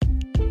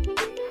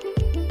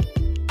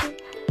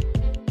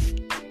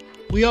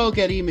We all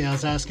get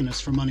emails asking us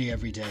for money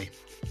every day.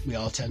 We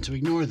all tend to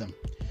ignore them.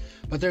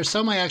 But there's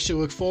some I actually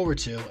look forward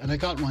to, and I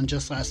got one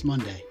just last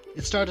Monday.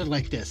 It started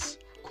like this,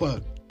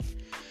 quote,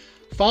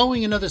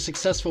 "Following another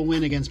successful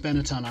win against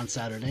Benetton on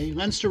Saturday,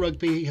 Leinster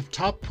Rugby have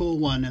topped Pool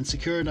 1 and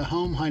secured a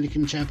home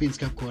Heineken Champions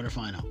Cup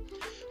quarter-final.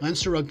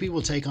 Leinster Rugby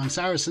will take on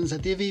Saracens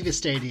at the Aviva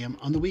Stadium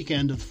on the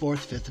weekend of the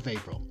 4th-5th of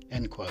April."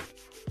 End quote.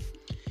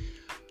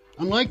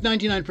 Unlike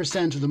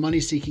 99% of the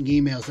money-seeking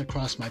emails that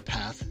cross my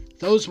path,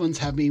 those ones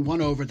have me won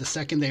over the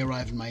second they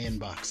arrive in my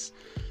inbox.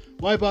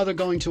 Why bother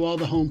going to all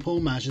the home pool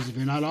matches if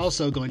you're not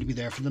also going to be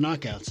there for the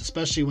knockouts,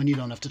 especially when you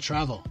don't have to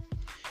travel?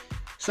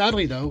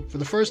 Sadly though, for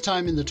the first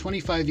time in the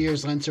 25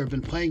 years Leinster have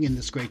been playing in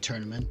this great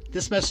tournament,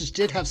 this message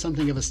did have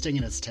something of a sting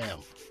in its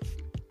tail.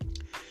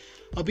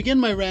 I'll begin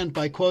my rant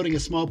by quoting a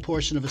small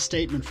portion of a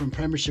statement from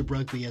Premiership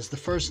Rugby as the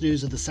first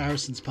news of the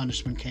Saracens'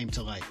 punishment came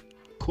to light.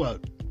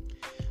 Quote,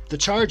 "The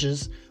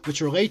charges,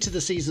 which relate to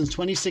the seasons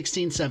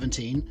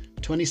 2016-17,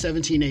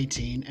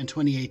 2017-18 and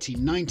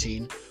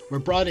 2018-19, were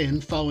brought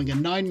in following a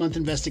 9-month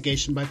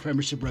investigation by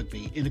Premiership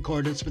Rugby in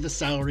accordance with the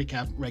salary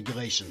cap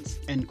regulations."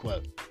 End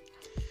quote.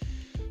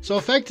 So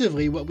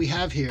effectively what we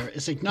have here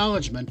is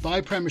acknowledgement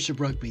by Premiership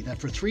Rugby that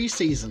for 3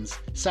 seasons,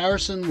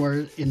 Saracens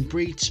were in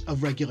breach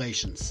of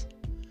regulations.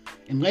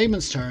 In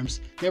layman's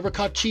terms, they were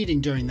caught cheating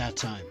during that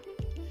time.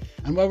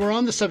 And while we're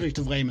on the subject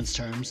of layman's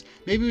terms,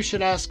 maybe we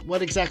should ask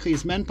what exactly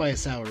is meant by a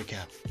salary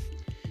cap.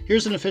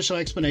 Here's an official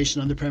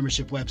explanation on the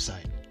Premiership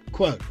website.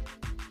 Quote,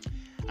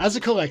 "As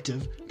a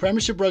collective,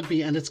 Premiership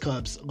Rugby and its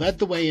clubs led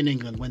the way in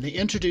England when they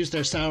introduced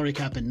their salary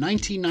cap in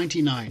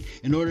 1999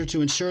 in order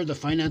to ensure the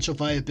financial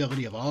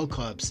viability of all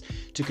clubs,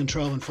 to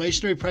control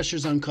inflationary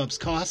pressures on clubs'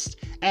 costs,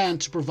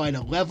 and to provide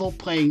a level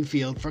playing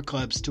field for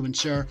clubs to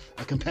ensure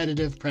a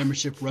competitive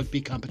Premiership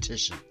Rugby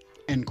competition."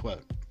 End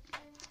quote.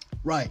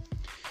 Right.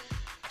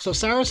 So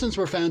Saracens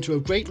were found to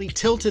have greatly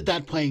tilted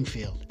that playing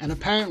field, and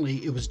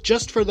apparently it was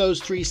just for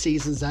those 3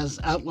 seasons as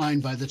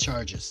outlined by the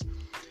charges.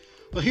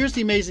 Well, here's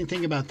the amazing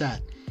thing about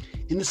that.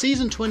 In the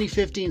season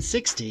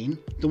 2015-16,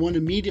 the one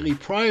immediately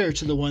prior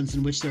to the ones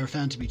in which they were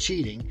found to be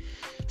cheating,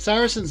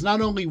 Saracens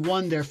not only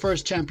won their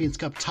first Champions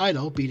Cup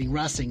title, beating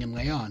Racing and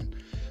Leon,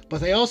 but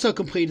they also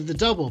completed the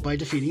double by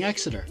defeating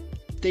Exeter.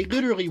 They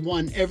literally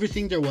won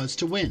everything there was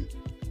to win.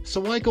 So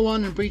why go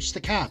on and breach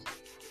the cap?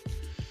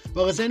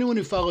 Well, as anyone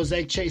who follows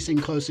egg chasing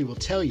closely will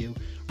tell you,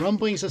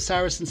 rumblings of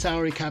Saracen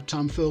salary cap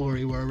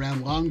tomfoolery were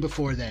around long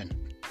before then.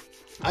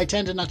 I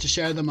tended not to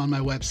share them on my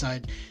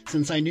website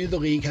since I knew the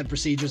league had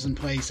procedures in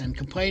place and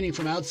complaining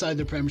from outside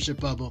the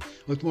Premiership bubble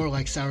looked more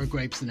like sour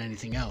grapes than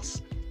anything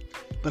else.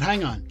 But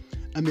hang on,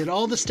 amid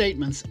all the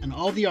statements and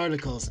all the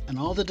articles and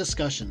all the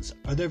discussions,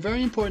 are there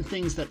very important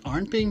things that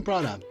aren't being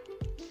brought up?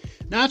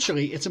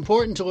 Naturally, it's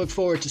important to look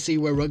forward to see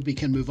where rugby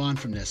can move on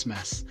from this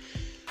mess.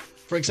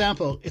 For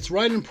example, it's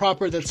right and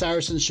proper that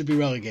Saracens should be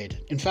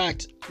relegated. In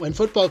fact, when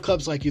football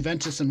clubs like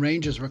Juventus and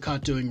Rangers were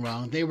caught doing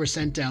wrong, they were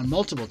sent down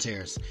multiple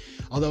tiers.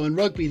 Although in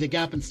rugby, the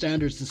gap in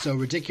standards is so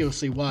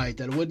ridiculously wide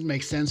that it wouldn't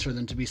make sense for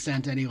them to be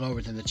sent any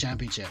lower than the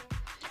Championship.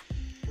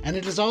 And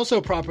it is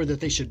also proper that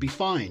they should be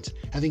fined,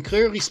 having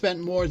clearly spent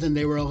more than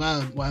they were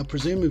allowed while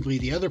presumably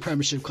the other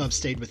Premiership clubs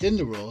stayed within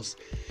the rules.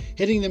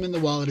 Hitting them in the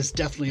wallet is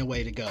definitely a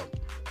way to go.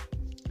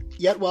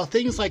 Yet while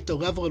things like the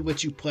level at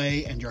which you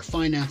play and your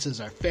finances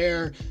are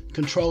fair,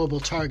 controllable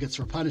targets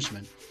for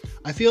punishment,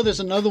 I feel there's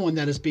another one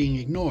that is being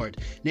ignored,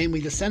 namely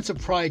the sense of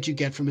pride you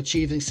get from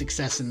achieving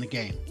success in the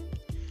game.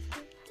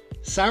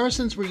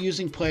 Saracens were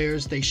using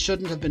players they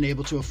shouldn't have been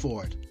able to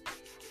afford.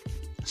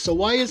 So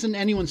why isn't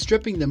anyone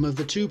stripping them of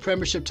the 2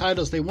 Premiership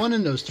titles they won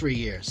in those 3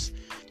 years?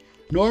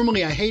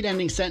 Normally I hate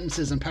ending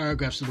sentences and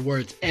paragraphs with the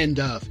words "end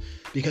of,"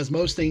 because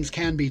most things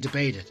can be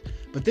debated,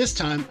 but this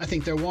time I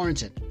think they're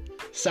warranted.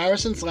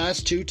 Saracens'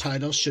 last 2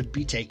 titles should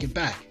be taken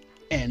back.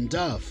 End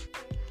of.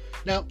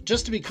 Now,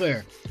 just to be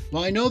clear,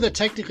 while I know that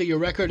technically your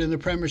record in the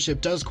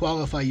Premiership does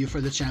qualify you for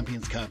the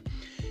Champions Cup,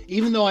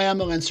 even though I am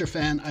a Leinster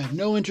fan, I have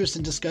no interest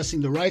in discussing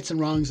the rights and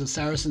wrongs of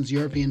Saracens'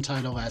 European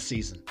title last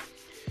season.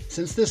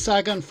 Since this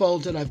saga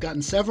unfolded, I've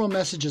gotten several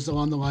messages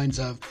along the lines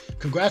of,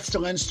 "Congrats to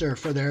Leinster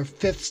for their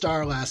 5th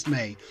star last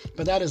May,"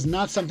 but that is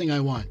not something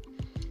I want.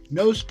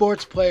 No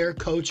sports player,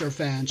 coach, or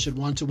fan should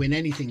want to win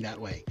anything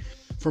that way.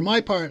 For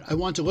my part, I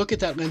want to look at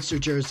that Leinster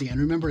jersey and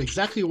remember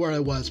exactly where I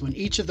was when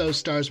each of those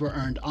stars were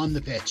earned on the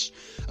pitch.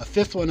 A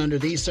 5th one under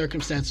these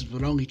circumstances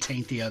would only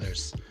taint the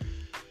others.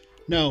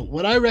 No,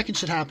 what I reckon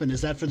should happen is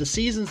that for the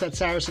seasons that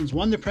Saracens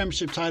won the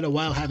Premiership title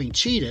while having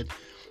cheated,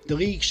 the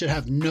league should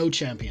have no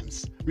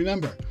champions.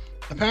 Remember,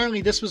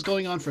 apparently this was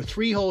going on for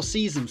 3 whole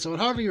seasons, so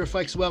it hardly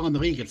reflects well on the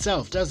league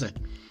itself, does it?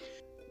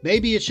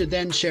 Maybe it should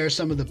then share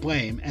some of the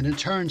blame, and in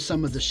turn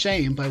some of the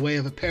shame by way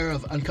of a pair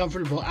of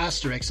uncomfortable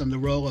asterisks on the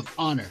role of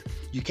honour.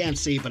 You can't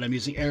see, but I'm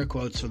using air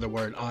quotes for the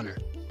word honour.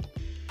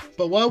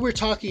 But while we're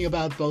talking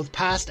about both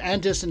past and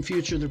distant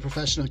future of the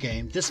professional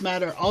game, this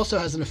matter also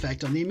has an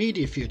effect on the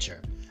immediate future,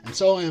 and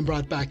so I am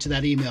brought back to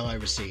that email I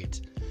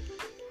received.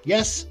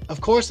 Yes, of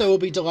course I will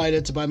be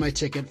delighted to buy my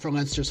ticket for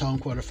Leinster's home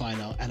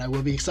quarter-final, and I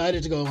will be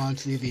excited to go along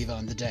to the Aviva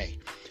on the day.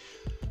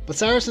 But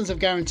Saracens have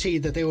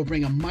guaranteed that they will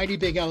bring a mighty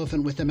big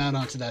elephant with them out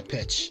onto that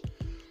pitch.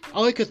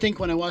 All I could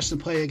think when I watched them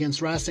play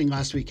against Racing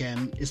last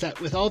weekend is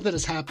that with all that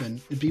has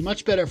happened, it'd be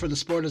much better for the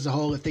sport as a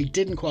whole if they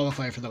didn't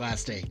qualify for the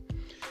last 8.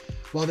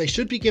 While they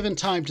should be given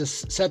time to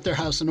set their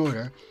house in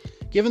order,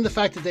 given the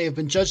fact that they have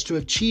been judged to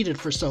have cheated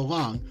for so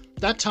long,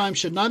 that time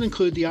should not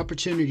include the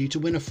opportunity to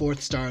win a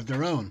 4th star of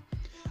their own.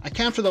 I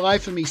can't for the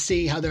life of me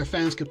see how their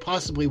fans could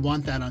possibly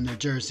want that on their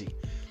jersey.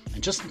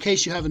 And just in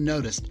case you haven't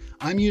noticed,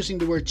 I'm using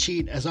the word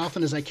cheat as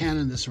often as I can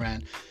in this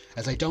rant,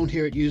 as I don't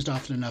hear it used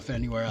often enough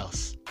anywhere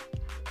else.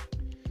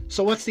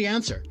 So what's the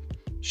answer?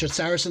 Should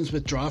Saracens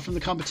withdraw from the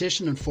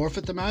competition and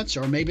forfeit the match,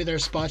 or maybe their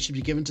spot should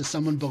be given to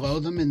someone below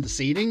them in the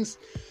seedings?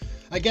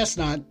 I guess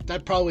not.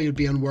 That probably would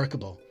be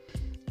unworkable.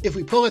 If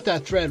we pull at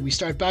that thread, we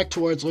start back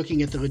towards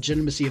looking at the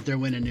legitimacy of their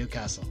win in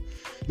Newcastle.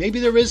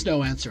 Maybe there is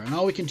no answer, and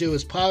all we can do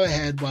is plough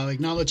ahead while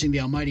acknowledging the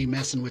almighty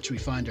mess in which we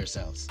find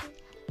ourselves.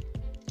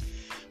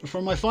 But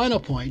for my final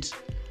point,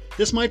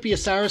 this might be a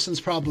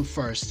Saracens problem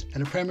first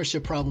and a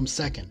Premiership problem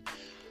second,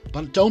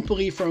 but don't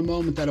believe for a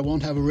moment that it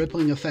won't have a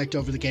rippling effect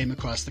over the game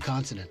across the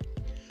continent.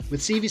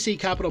 With CVC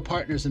Capital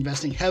Partners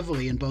investing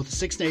heavily in both the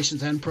Six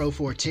Nations and Pro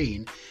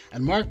 14,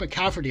 and Mark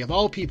McCafferty of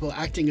all people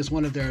acting as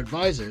one of their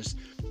advisors,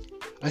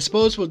 I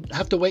suppose we'll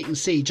have to wait and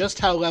see just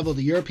how level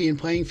the European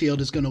playing field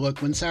is going to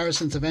look when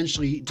Saracens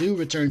eventually do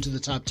return to the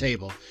top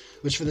table,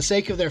 which for the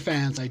sake of their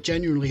fans I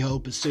genuinely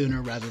hope is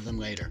sooner rather than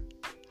later.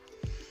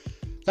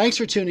 Thanks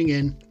for tuning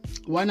in.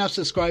 Why not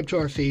subscribe to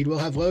our feed? We'll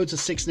have loads of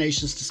Six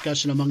Nations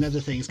discussion among other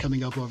things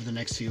coming up over the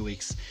next few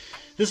weeks.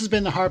 This has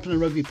been the Harpin' on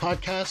Rugby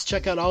podcast.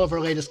 Check out all of our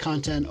latest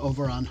content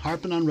over on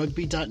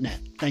harpinonrugby.net.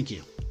 Thank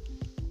you.